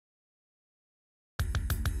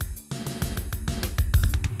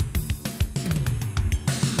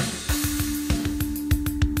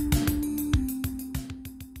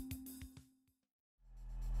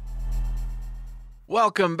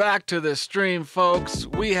Welcome back to the stream, folks.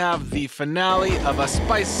 We have the finale of a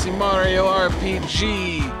spicy Mario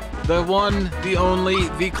RPG. The one, the only,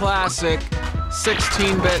 the classic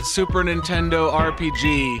 16-bit Super Nintendo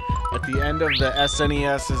RPG at the end of the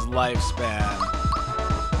SNES's lifespan.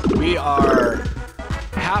 We are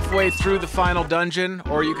halfway through the final dungeon,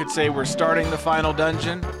 or you could say we're starting the final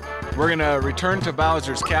dungeon. We're gonna return to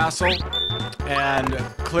Bowser's Castle and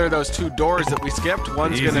clear those two doors that we skipped.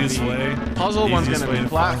 One's gonna be puzzle, one's gonna be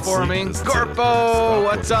platforming. Gorpo,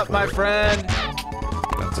 what's up, my friend?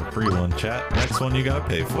 That's a free one, chat. Next one you gotta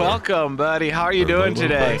pay for. Welcome, buddy. How are you doing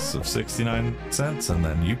today? Price of 69 cents, and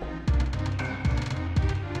then you.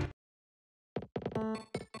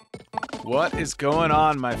 What is going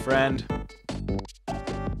on, my friend?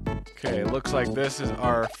 Okay, looks like this is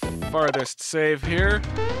our farthest save here.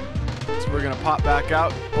 So we're gonna pop back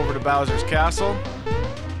out over to Bowser's Castle.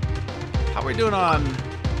 How are we doing on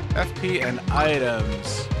FP and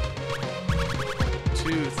items?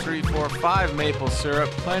 2, 3, 4, 5 maple syrup,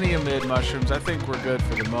 plenty of mid mushrooms. I think we're good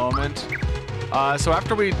for the moment. So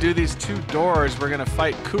after we do these two doors, we're gonna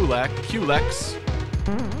fight Culex.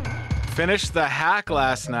 Finished the hack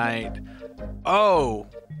last night. Oh,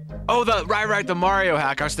 right, the Mario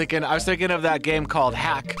hack. I was thinking of that game called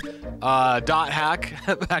Hack. Dot Hack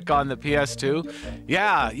back on the PS2.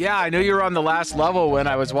 Yeah, I knew you were on the last level when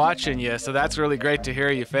I was watching you, so that's really great to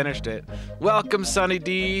hear you finished it. Welcome, Sunny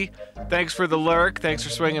D. Thanks for the lurk. Thanks for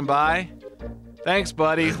swinging by. Thanks,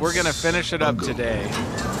 buddy. We're gonna finish it up today.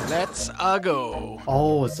 Let's go.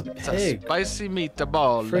 Oh, it's a pig. It's a spicy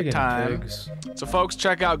meatball Friggin' time. pigs. So, folks,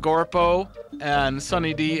 check out Gorpo and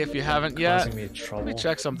Sunny D if you haven't yet. Causing me trouble. Let me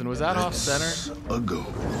check something. Was that off center? Go.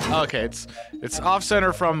 Okay, it's off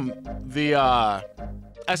center from the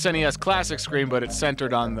SNES Classic screen, but it's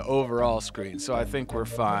centered on the overall screen, so I think we're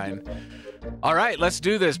fine. All right, let's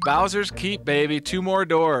do this. Bowser's Keep, baby. 2 more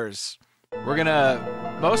doors. We're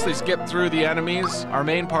gonna mostly skip through the enemies. Our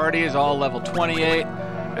main party is all level 28,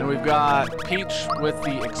 and we've got Peach with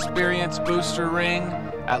the experience booster ring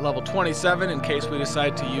at level 27 in case we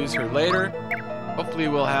decide to use her later. Hopefully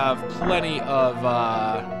we'll have plenty of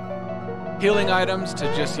healing items to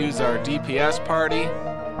just use our DPS party.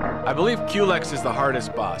 I believe Culex is the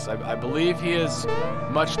hardest boss. I believe he is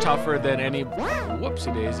much tougher than any,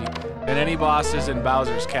 whoopsie daisy, than any bosses in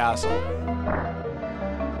Bowser's Castle.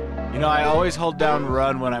 You know, I always hold down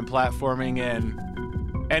run when I'm platforming in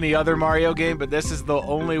any other Mario game, but this is the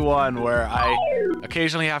only one where I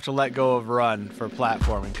occasionally have to let go of run for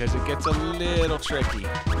platforming because it gets a little tricky.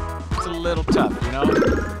 It's a little tough, you know?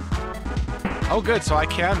 Oh, good, so I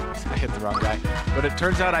hit the wrong guy, but it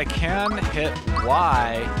turns out I can hit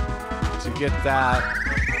Y to get that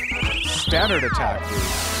standard attack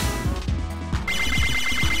boost.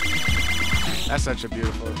 That's such a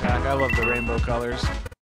beautiful attack. I love the rainbow colors.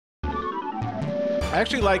 I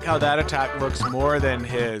actually like how that attack looks more than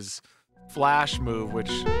his flash move,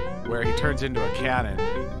 where he turns into a cannon.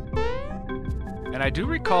 And I do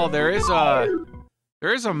recall there is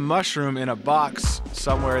a mushroom in a box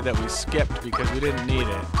somewhere that we skipped because we didn't need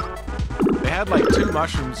it. They had like 2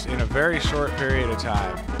 mushrooms in a very short period of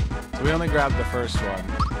time, so we only grabbed the first one.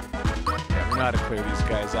 Yeah, we know how to clear these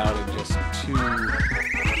guys out in just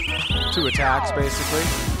two attacks, basically.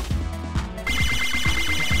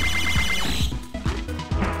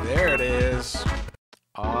 There it is.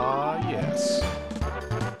 Ah, yes.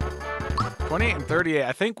 28 and 38.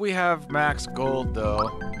 I think we have max gold,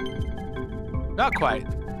 though. Not quite.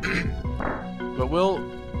 But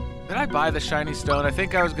did I buy the shiny stone? I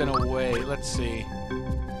think I was gonna wait. Let's see.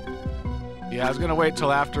 Yeah, I was gonna wait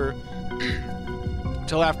till after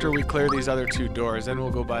we clear these other 2 doors, then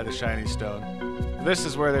we'll go buy the shiny stone. This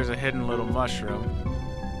is where there's a hidden little mushroom.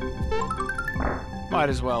 Might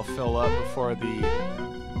as well fill up before the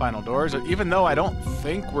final doors, even though I don't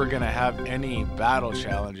think we're gonna have any battle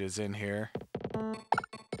challenges in here.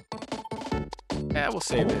 Yeah, we'll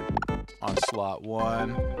save it on slot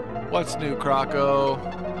 1. What's new, Croco?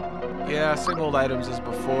 Yeah, same old items as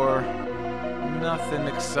before. Nothing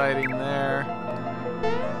exciting there.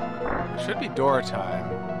 Should be door time.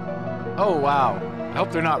 Oh, wow. I hope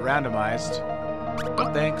they're not randomized.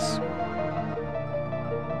 Oh, thanks.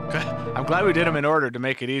 I'm glad we did them in order to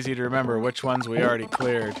make it easy to remember which ones we already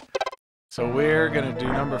cleared. So we're gonna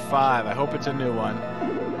do number 5. I hope it's a new one.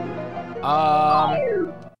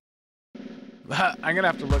 I'm gonna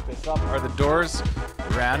have to look this up. Are the doors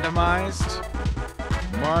randomized?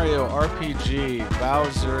 Mario RPG,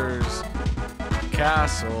 Bowser's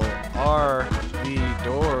Castle, are the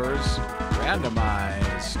doors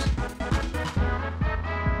randomized?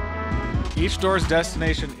 Each door's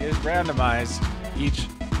destination is randomized. Each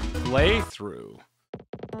playthrough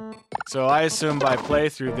So I assume by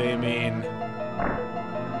playthrough they mean...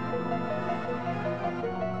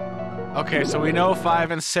 Okay, so we know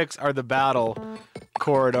 5 and 6 are the battle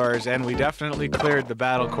corridors, and we definitely cleared the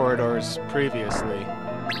battle corridors previously.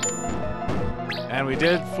 And we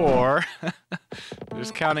did 4.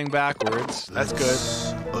 Just counting backwards. That's good.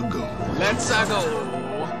 Let's go.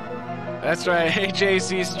 That's right. Hey,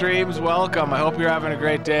 JC Streams, welcome. I hope you're having a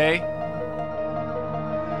great day.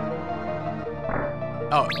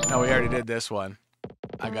 Oh, no, we already did this one.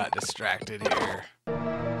 I got distracted here.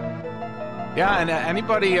 Yeah, and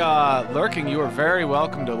anybody lurking, you are very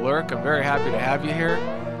welcome to lurk. I'm very happy to have you here.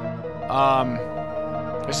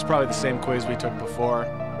 This is probably the same quiz we took before.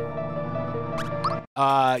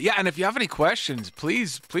 Yeah, and if you have any questions,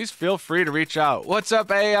 please feel free to reach out. What's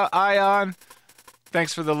up, Ion?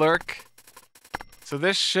 Thanks for the lurk. So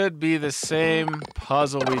this should be the same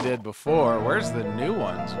puzzle we did before. Where's the new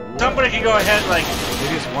ones? Somebody can go ahead and like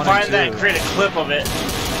find that and create a clip of it.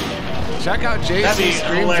 Check out JC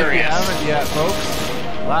Streams if you haven't yet, folks.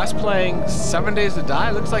 Last playing 7 Days to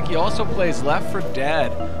Die. Looks like he also plays Left 4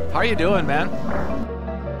 Dead. How are you doing, man?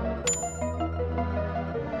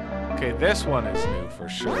 Okay, this one is new for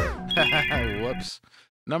sure. Whoops.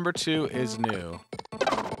 Number 2 is new.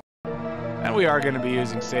 And we are going to be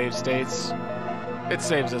using save states. It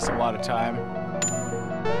saves us a lot of time.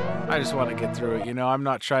 I just want to get through it, you know? I'm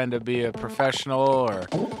not trying to be a professional or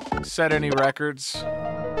set any records.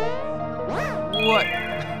 What?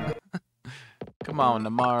 Come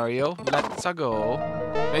on, Mario. Let's go.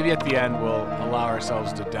 Maybe at the end we'll allow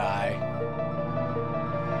ourselves to die.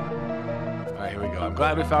 Alright, here we go. I'm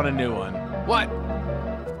glad we found a new one. What?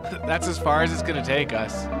 That's as far as it's gonna take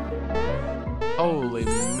us. Holy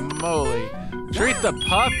moly. Treat the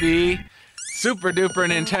puppy. Super Duper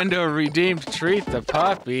Nintendo redeemed Treat the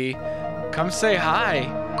puppy. Come say hi.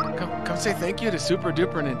 Come say thank you to Super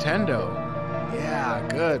Duper Nintendo. Yeah,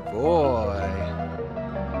 good boy.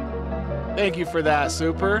 Thank you for that,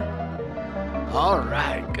 Super. All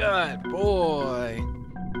right, good boy.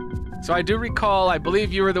 So I do recall, I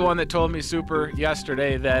believe you were the one that told me, Super,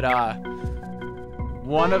 yesterday that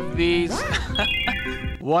one of these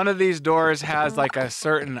one of these doors has like a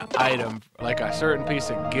certain item, like a certain piece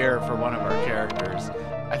of gear for one of our characters.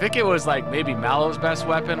 I think it was like maybe Mallow's best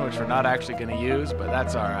weapon, which we're not actually going to use, but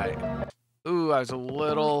that's all right. Ooh, I was a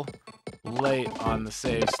little late on the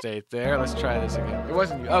save state there. Let's try this again. It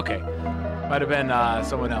wasn't you. Okay. Might have been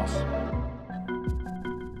someone else.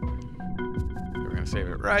 We're going to save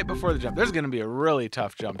it right before the jump. There's going to be a really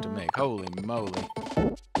tough jump to make. Holy moly.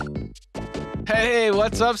 Hey,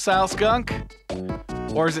 what's up, Sal Skunk?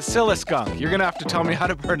 Or is it Siliskunk? You're going to have to tell me how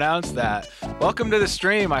to pronounce that. Welcome to the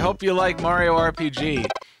stream. I hope you like Mario RPG.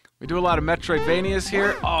 We do a lot of Metroidvanias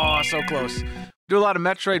here. Oh, so close. Do a lot of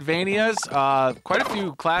Metroidvanias, quite a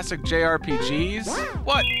few classic JRPGs.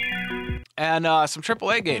 What? And some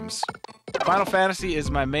AAA games. Final Fantasy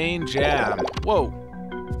is my main jam. Whoa.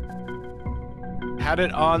 Had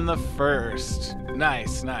it on the first.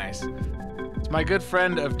 Nice, nice. It's my good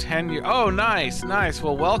friend of 10 years. Oh, nice, nice.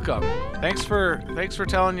 Well, welcome. Thanks for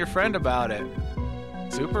telling your friend about it.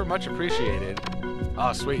 Super, much appreciated.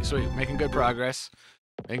 Oh, sweet, sweet. Making good progress.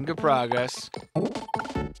 Making good progress.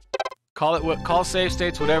 Call save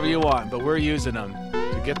states whatever you want, but we're using them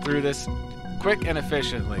to get through this quick and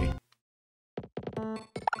efficiently.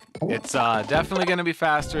 It's definitely going to be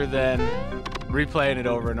faster than replaying it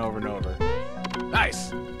over and over and over.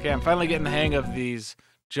 Nice! Okay, I'm finally getting the hang of these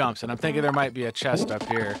jumps, and I'm thinking there might be a chest up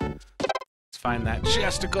here. Let's find that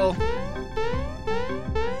chesticle.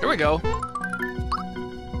 Here we go.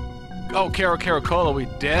 Oh, Caracola, we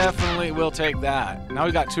definitely will take that. Now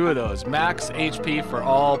we got 2 of those. Max HP for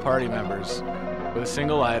all party members with a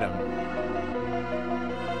single item.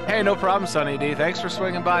 Hey, no problem, Sunny D. Thanks for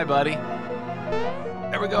swinging by, buddy.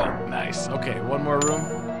 There we go. Nice. Okay, one more room.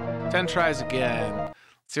 10 tries again. Let's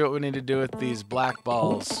see what we need to do with these black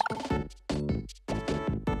balls.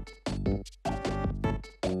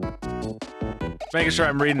 Making sure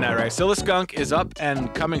I'm reading that right. Siliskunk is up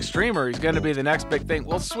and coming streamer. He's going to be the next big thing.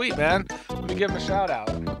 Well, sweet, man. Let me give him a shout out.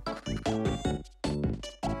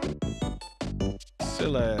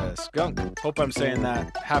 Siliskunk. Hope I'm saying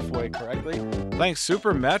that halfway correctly. Thanks,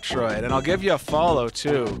 Super Metroid. And I'll give you a follow,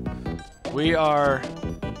 too. We are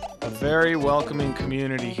a very welcoming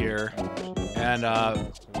community here. And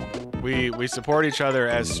we support each other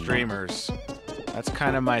as streamers. That's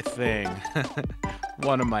kind of my thing.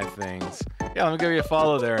 One of my things. Yeah, let me give you a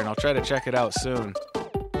follow there, and I'll try to check it out soon.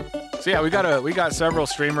 So yeah, we got several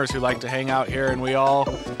streamers who like to hang out here, and we all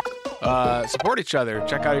support each other,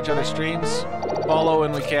 check out each other's streams, follow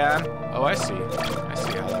when we can. Oh, I see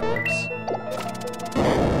how that works.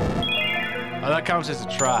 Oh, that counts as a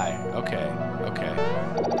try. Okay, okay.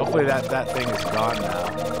 Hopefully that thing is gone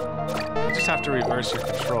now. You just have to reverse your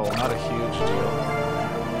control. Not a huge deal.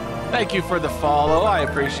 Thank you for the follow. I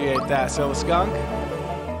appreciate that, Skunk.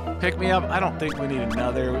 Pick me up. I don't think we need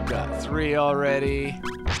another. We've got 3 already.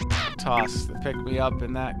 Toss the pick me up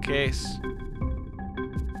in that case.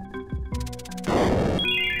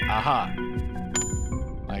 Aha.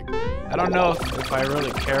 Like, I don't know if I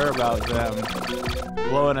really care about them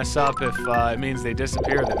blowing us up if it means they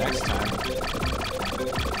disappear the next time.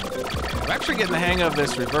 I'm actually getting the hang of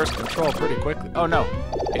this reverse control pretty quickly. Oh no,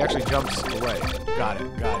 he actually jumps away. Got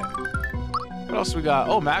it, got it. What else we got?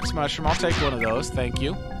 Oh, Max Mushroom, I'll take one of those, thank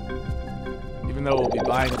you. Even though we'll be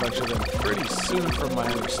buying a bunch of them pretty soon from my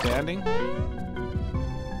understanding.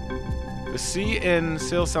 The C in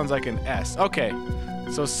Sil sounds like an S. Okay,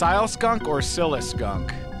 so Sile Skunk or Silla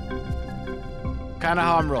Skunk? Kind of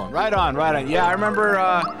how I'm rolling. Right on, right on. Yeah, I remember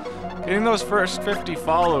getting those first 50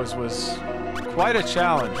 follows was quite a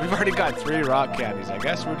challenge. We've already got 3 rock candies. I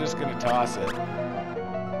guess we're just gonna toss it.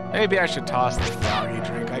 Maybe I should toss the froggy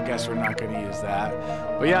drink. I guess we're not gonna use that.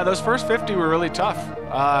 But yeah, those first 50 were really tough.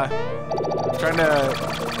 Trying to,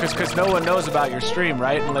 cause no one knows about your stream,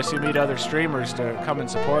 right? Unless you meet other streamers to come and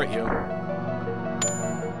support you.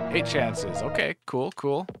 8 chances. Okay, cool,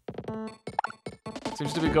 cool.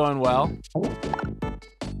 Seems to be going well.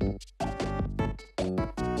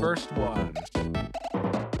 First one.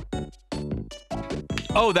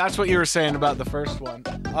 Oh, that's what you were saying about the first one.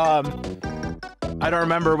 I don't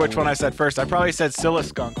remember which one I said first. I probably said Silla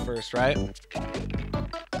Skunk first, right?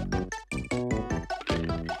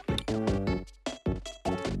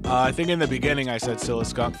 I think in the beginning I said Silla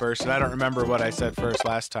Skunk first, and I don't remember what I said first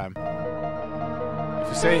last time.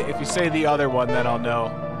 If you say the other one, then I'll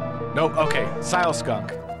know. Nope. Okay, Sile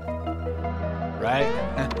Skunk. Right?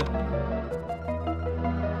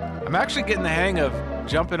 I'm actually getting the hang of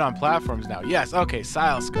jumping on platforms now. Yes. Okay,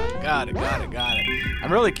 Sile Skunk. Got it. Got it. Got it.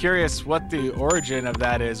 I'm really curious what the origin of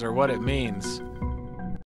that is or what it means.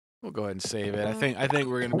 We'll go ahead and save it. I think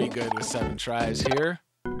we're gonna be good with 7 tries here.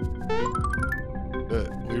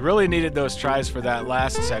 We really needed those tries for that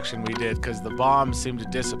last section we did because the bombs seem to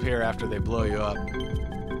disappear after they blow you up.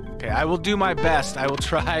 Okay, I will do my best. I will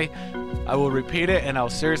try. I will repeat it and I'll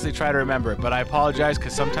seriously try to remember it. But I apologize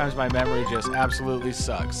because sometimes my memory just absolutely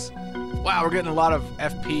sucks. Wow, we're getting a lot of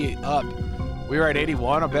FP up. We were at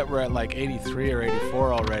 81. I bet we're at like 83 or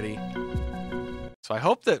 84 already. So I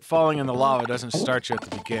hope that falling in the lava doesn't start you at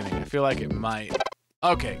the beginning. I feel like it might.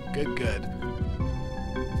 Okay, good, good.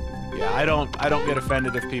 Yeah, I don't get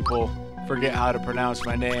offended if people forget how to pronounce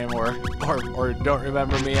my name or don't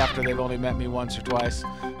remember me after they've only met me once or twice.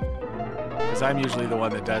 Because I'm usually the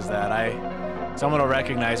one that does that. Someone will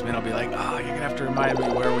recognize me and I'll be like, oh, you're gonna have to remind me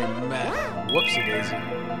where we met. Whoopsie daisy.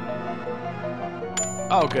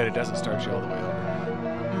 Oh, good, it doesn't start you all the way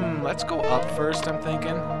over. Let's go up first, I'm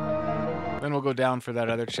thinking. Then we'll go down for that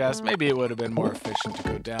other chest. Maybe it would have been more efficient to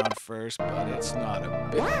go down first, but it's not a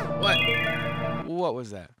bit. What was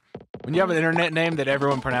that? When you have an internet name that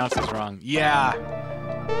everyone pronounces wrong. Yeah.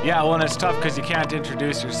 Yeah, well, and it's tough because you can't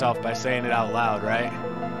introduce yourself by saying it out loud, right?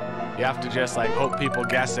 You have to just, like, hope people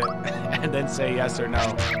guess it and then say yes or no.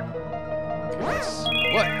 Okay,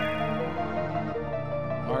 what?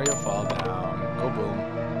 Mario fall down. Go boom.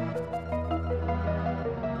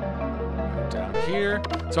 Down here.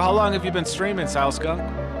 So how long have you been streaming, Sile Skunk?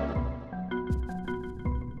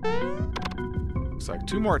 Looks like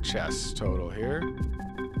 2 more chests total here.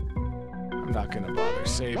 I'm not gonna bother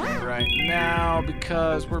saving right now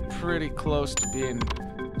because we're pretty close to being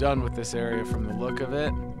done with this area from the look of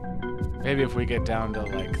it. Maybe if we get down to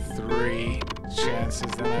like 3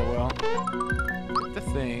 chances, then I will. Get the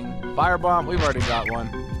thing. Firebomb, we've already got one.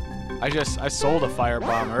 I sold a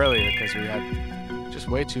firebomb earlier because we had just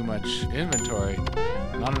way too much inventory.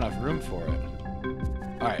 Not enough room for it.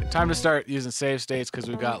 Alright, time to start using save states because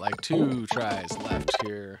we've got like 2 tries left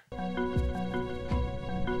here.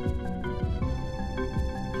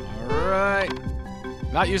 Alright.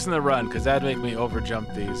 Not using the run because that'd make me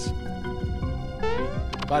overjump these.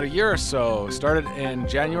 About a year or so. Started in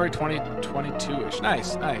January 2022-ish.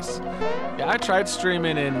 Nice, nice. Yeah, I tried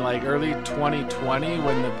streaming in like early 2020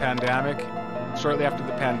 when the pandemic, shortly after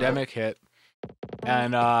the pandemic hit.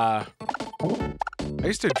 And I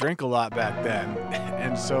used to drink a lot back then.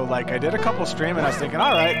 And so like I did a couple stream and I was thinking,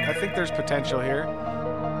 all right, I think there's potential here.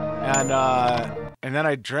 And then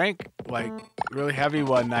I drank like really heavy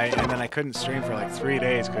one night and then I couldn't stream for like 3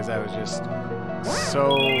 days because I was just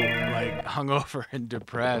so like hungover and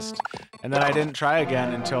depressed. And then I didn't try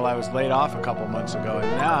again until I was laid off a couple months ago.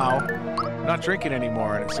 And now I'm not drinking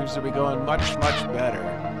anymore and it seems to be going much, much better.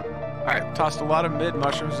 Alright, tossed a lot of mid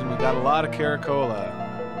mushrooms and we got a lot of caracola.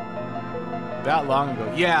 That long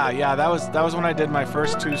ago. Yeah, that was when I did my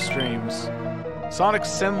first 2 streams. Sonic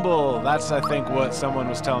Symbol, that's I think what someone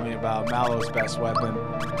was telling me about, Mallow's best weapon.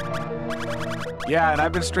 Yeah, and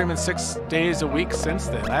I've been streaming 6 days a week since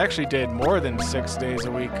then. I actually did more than 6 days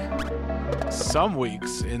a week. Some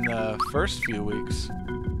weeks in the first few weeks.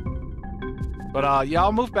 But yeah,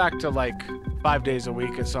 I'll move back to like 5 days a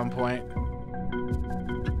week at some point.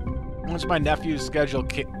 Once my nephew's schedule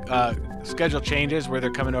changes, where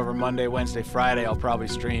they're coming over Monday, Wednesday, Friday, I'll probably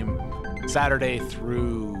stream Saturday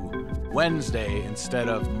through Wednesday instead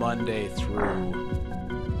of Monday through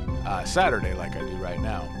Saturday like I do right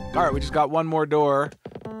now. All right, we just got one more door,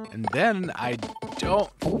 and then I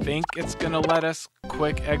don't think it's gonna let us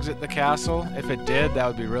quick exit the castle. If it did, that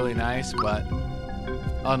would be really nice, but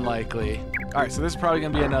unlikely. All right, so this is probably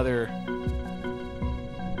gonna be another...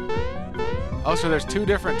 Oh, so there's 2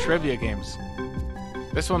 different trivia games.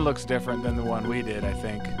 This one looks different than the one we did, I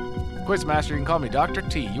think. Quizmaster, you can call me Dr.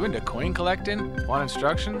 T. You into coin collecting? Want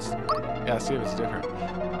instructions? Yeah, see if it's different.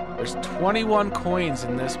 There's 21 coins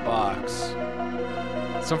in this box.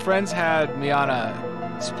 Some friends had me on a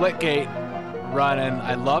Splitgate run, and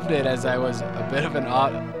I loved it as I was a bit of an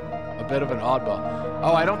oddball.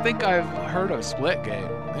 Oh, I don't think I've heard of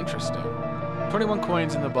Splitgate. Interesting. 21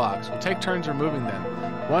 coins in the box. We'll take turns removing them.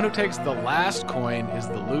 One who takes the last coin is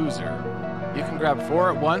the loser. You can grab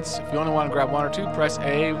 4 at once. If you only want to grab 1 or 2, press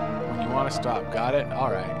A when you want to stop. Got it?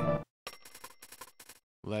 All right.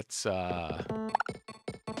 Let's,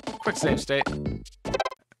 quick save state.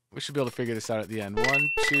 We should be able to figure this out at the end. 1,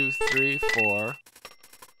 2, 3, 4.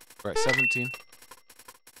 We're at 17.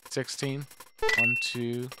 16. 1,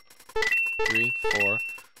 2, 3, 4.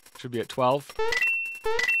 Should be at 12.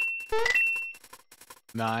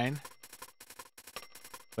 9.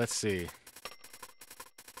 Let's see.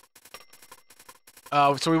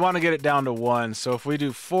 So we want to get it down to 1. So if we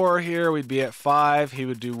do 4 here, we'd be at 5. He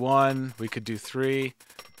would do 1. We could do 3.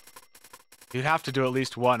 You'd have to do at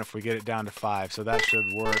least 1 if we get it down to 5. So that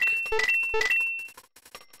should work.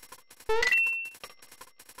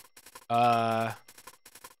 So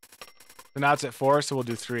now it's at 4, so we'll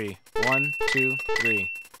do 3. 1, 2, 3.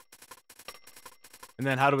 And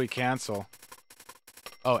then how do we cancel?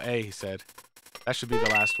 Oh, A, he said. That should be the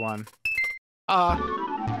last one.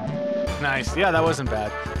 Nice. Yeah, that wasn't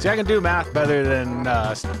bad. See, I can do math better than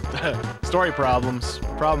story problems.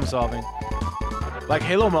 Problem solving. Like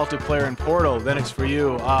Halo multiplayer and Portal, then it's for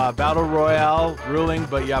you. Battle Royale, ruling,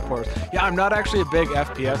 but yeah, Portal. Yeah, I'm not actually a big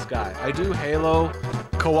FPS guy. I do Halo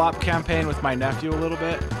co-op campaign with my nephew a little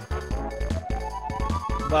bit.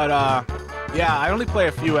 But, yeah, I only play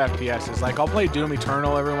a few FPSs. Like, I'll play Doom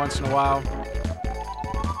Eternal every once in a while.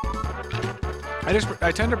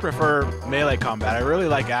 I tend to prefer melee combat. I really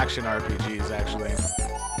like action RPGs, actually.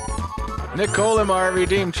 Nicolamar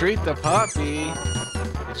redeemed Treat the Puppy.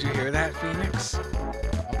 Did you hear that, Phoenix?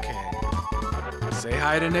 Okay. Say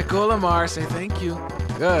hi to Nicolamar. Say thank you.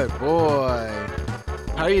 Good boy.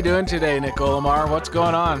 How are you doing today, Nicolamar? What's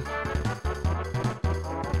going on?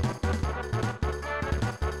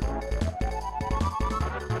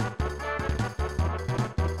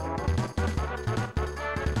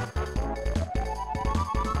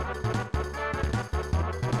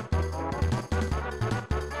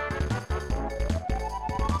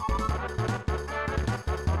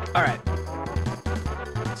 All right.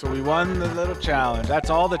 So we won the little challenge. That's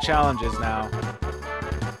all the challenges now.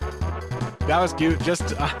 That was cute.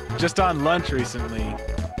 Just on lunch recently.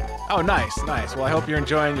 Oh, nice, nice. Well, I hope you're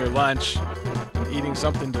enjoying your lunch and eating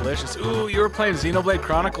something delicious. Ooh, you were playing Xenoblade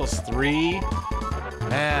Chronicles 3?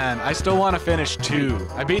 Man, I still want to finish 2.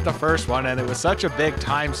 I beat the first one, and it was such a big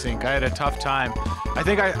time sink. I had a tough time. I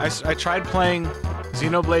think I tried playing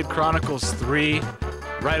Xenoblade Chronicles 3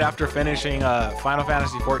 right after finishing Final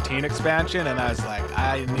Fantasy XIV expansion, and I was like,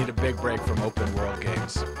 I need a big break from open world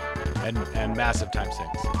games and massive time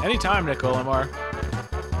sinks. Anytime, Nicolamar.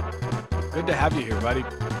 Good to have you here, buddy.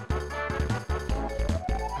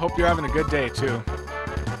 Hope you're having a good day, too.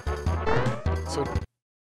 So,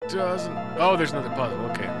 doesn't... Oh, there's another puzzle.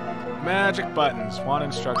 Okay. Magic buttons. Want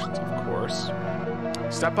instructions, of course.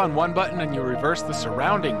 Step on one button and you reverse the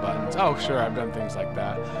surrounding buttons. Oh, sure, I've done things like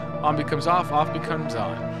that. On becomes off becomes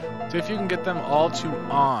on. So if you can get them all to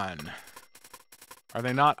on. Are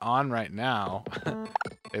they not on right now?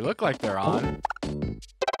 They look like they're on. It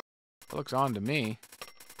looks on to me.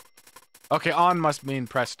 Okay, on must mean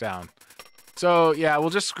press down. So, yeah, we'll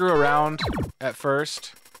just screw around at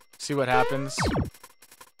first. See what happens.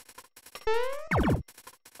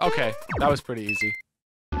 Okay, that was pretty easy.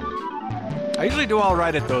 I usually do all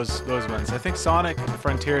right at those ones. I think Sonic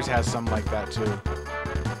Frontiers has some like that too.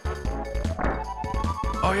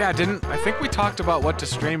 Oh yeah, I think we talked about what to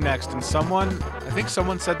stream next, and I think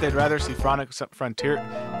someone said they'd rather see Sonic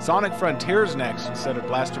Frontiers next instead of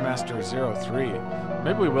Blaster Master 03.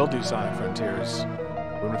 Maybe we will do Sonic Frontiers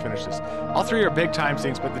when we finish this. All 3 are big time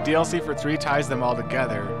sinks, but the DLC for 3 ties them all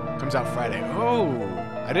together. Comes out Friday. Oh,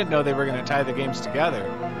 I didn't know they were going to tie the games together.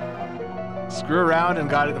 Screw around and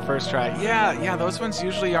got it the first try. Yeah, those ones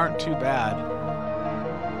usually aren't too bad.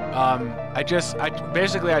 I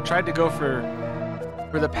tried to go for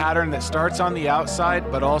the pattern that starts on the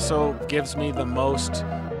outside, but also gives me the most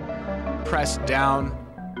press down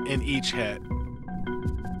in each hit.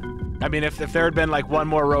 I mean, if there had been like one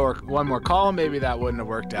more row or one more column, maybe that wouldn't have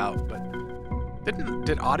worked out. But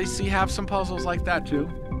did Odyssey have some puzzles like that too?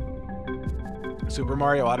 Super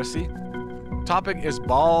Mario Odyssey. Topic is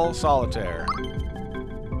ball solitaire.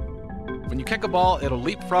 When you kick a ball, it'll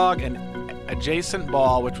leapfrog an adjacent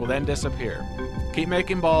ball, which will then disappear. Keep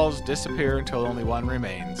making balls disappear until only one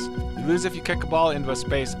remains. You lose if you kick a ball into a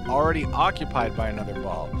space already occupied by another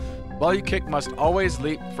ball. The ball you kick must always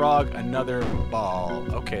leapfrog another ball.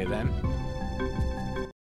 Okay, then.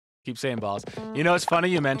 Keep saying balls. You know, it's funny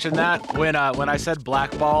you mentioned that. When I said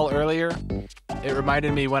black ball earlier, it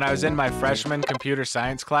reminded me when I was in my freshman computer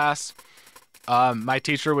science class. My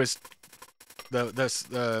teacher was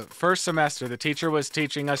the first semester. The teacher was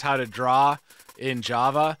teaching us how to draw in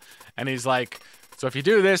Java, and he's like, so if you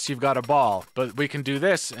do this, you've got a ball, but we can do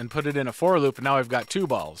this and put it in a for loop, and now we've got 2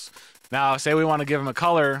 balls. Now, say we want to give them a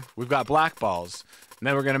color, we've got black balls, and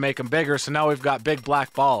then we're going to make them bigger, so now we've got big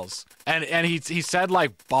black balls. And he said,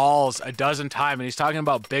 like, balls a dozen times, and he's talking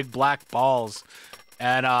about big black balls,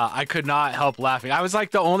 and I could not help laughing. I was,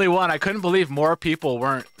 like, the only one. I couldn't believe more people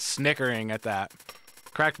weren't snickering at that.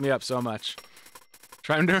 Cracked me up so much.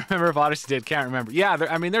 Trying to remember if Odyssey did, can't remember. Yeah,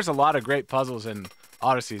 I mean, there's a lot of great puzzles in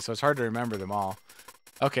Odyssey, so it's hard to remember them all.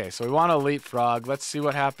 Okay, so we want to leapfrog. Let's see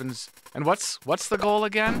what happens. And what's the goal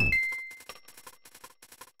again?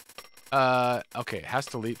 Okay, it has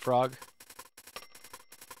to leapfrog.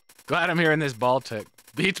 Glad I'm hearing this ball tick.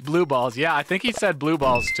 Beats blue balls. Yeah, I think he said blue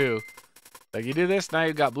balls too. Like, you do this, now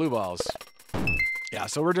you've got blue balls. Yeah,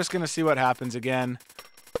 so we're just gonna see what happens again.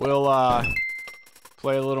 We'll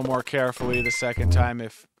play a little more carefully the second time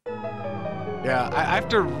if... Yeah, I have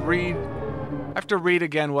to read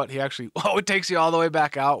again what he actually... Oh, it takes you all the way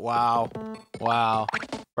back out. Wow. Wow.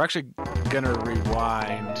 We're actually gonna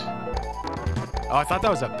rewind. Oh, I thought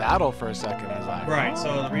that was a battle for a second. Right,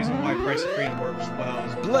 so the reason why Price of Freedom works well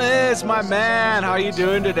is... Blizz, my man! How are you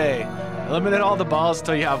doing today? Eliminate all the balls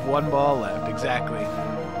till you have 1 ball left. Exactly.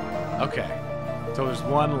 Okay. So there's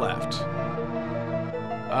 1 left.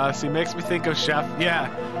 See, makes me think of Chef... Yeah.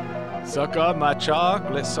 Suck on my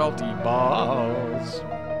chocolate salty balls.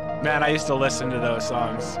 Man, I used to listen to those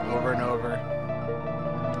songs over and over.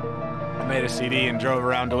 I made a CD and drove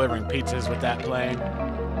around delivering pizzas with that playing.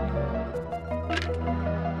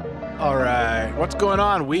 Alright, what's going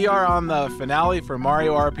on? We are on the finale for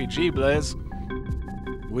Mario RPG, Blizz.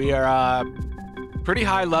 We are pretty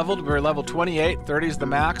high leveled. We're level 28, 30 is the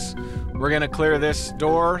max. We're gonna clear this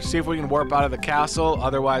door, see if we can warp out of the castle,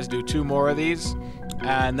 otherwise do 2 more of these,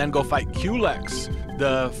 and then go fight Culex,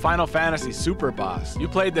 the Final Fantasy super boss. You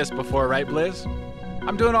played this before, right, Blizz?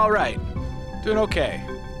 I'm doing alright. Doing okay.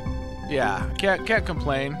 Yeah, can't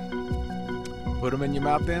complain. Put them in your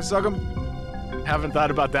mouth and suck them. Haven't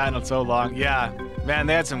thought about that in so long. Yeah, man,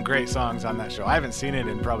 they had some great songs on that show. I haven't seen it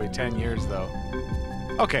in probably 10 years, though.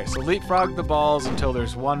 Okay, so leapfrog the balls until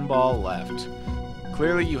there's 1 ball left.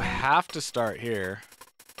 Clearly, you have to start here.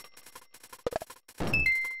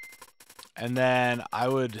 And then I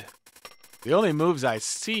would... The only moves I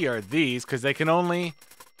see are these, because they can only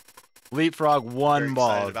leapfrog 1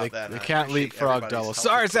 ball. They can't leapfrog double.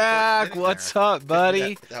 Sorry, Zach! What's up,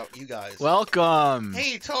 buddy? You guys. Welcome.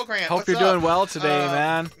 Hey, Tolgrant, Hope you're doing well today,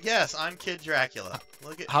 man. Yes, I'm Kid Dracula.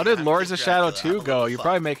 How did Lords of Shadow 2 go? You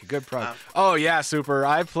probably make a good pro. Oh, yeah, Super.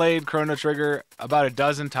 I played Chrono Trigger about a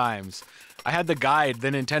dozen times. I had the guide, the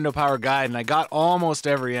Nintendo Power Guide, and I got almost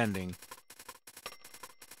every ending.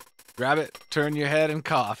 Grab it, turn your head, and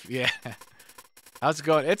cough. Yeah. How's it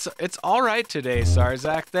going? It's all right today,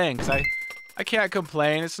 Sarzak. Thanks. I can't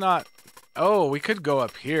complain. It's not... Oh, we could go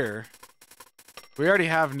up here. We already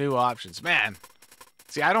have new options. Man.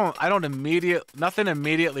 See, nothing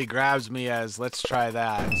immediately grabs me as let's try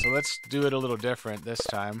that. So let's do it a little different this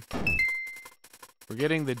time. We're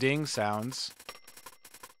getting the ding sounds.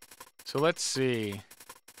 So let's see.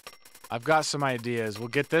 I've got some ideas. We'll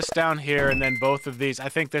get this down here and then both of these. I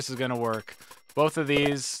think this is going to work. Both of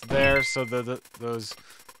these there, so those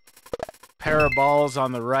pair of balls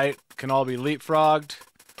on the right can all be leapfrogged.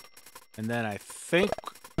 And then I think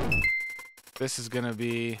this is going to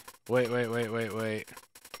be... Wait.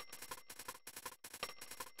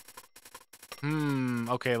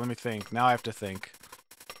 Okay, let me think. Now I have to think.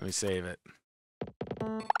 Let me save it.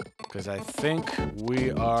 Because I think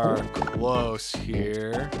we are close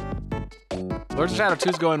here. Lords of Shadow 2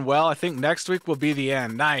 is going well. I think next week will be the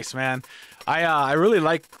end. Nice, man. I really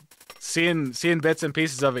like seeing bits and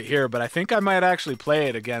pieces of it here, but I think I might actually play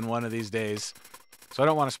it again one of these days. So I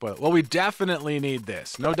don't want to spoil it. Well, we definitely need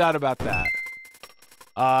this. No doubt about that.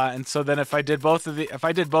 And so then if I did both of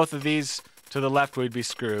these to the left, we'd be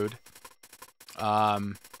screwed.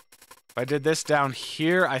 If I did this down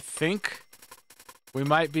here, I think we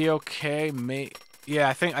might be okay. Yeah,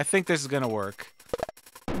 I think this is gonna work.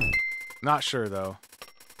 Not sure though.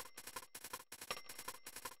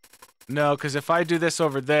 No, because if I do this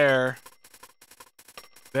over there,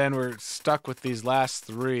 then we're stuck with these last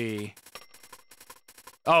three.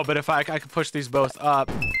 Oh, but if I can push these both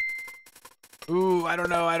up. Ooh, I don't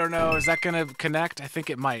know. Is that gonna connect? I think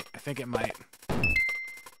it might.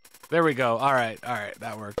 There we go. All right,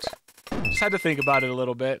 that worked. Just had to think about it a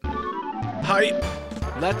little bit. Hype.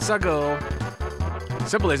 Let's go.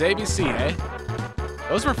 Simple as ABC, eh?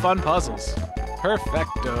 Those were fun puzzles.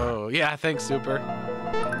 Perfecto. Yeah, thanks, Super.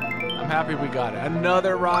 I'm happy we got it.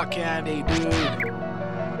 Another rock candy, dude.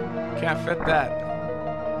 Can't fit that.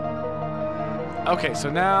 Okay, so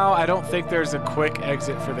now I don't think there's a quick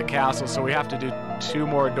exit for the castle, so we have to do 2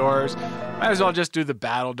 more doors. Might as well just do the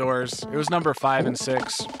battle doors. It was number 5 and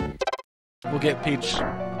 6. We'll get Peach's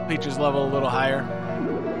level a little higher.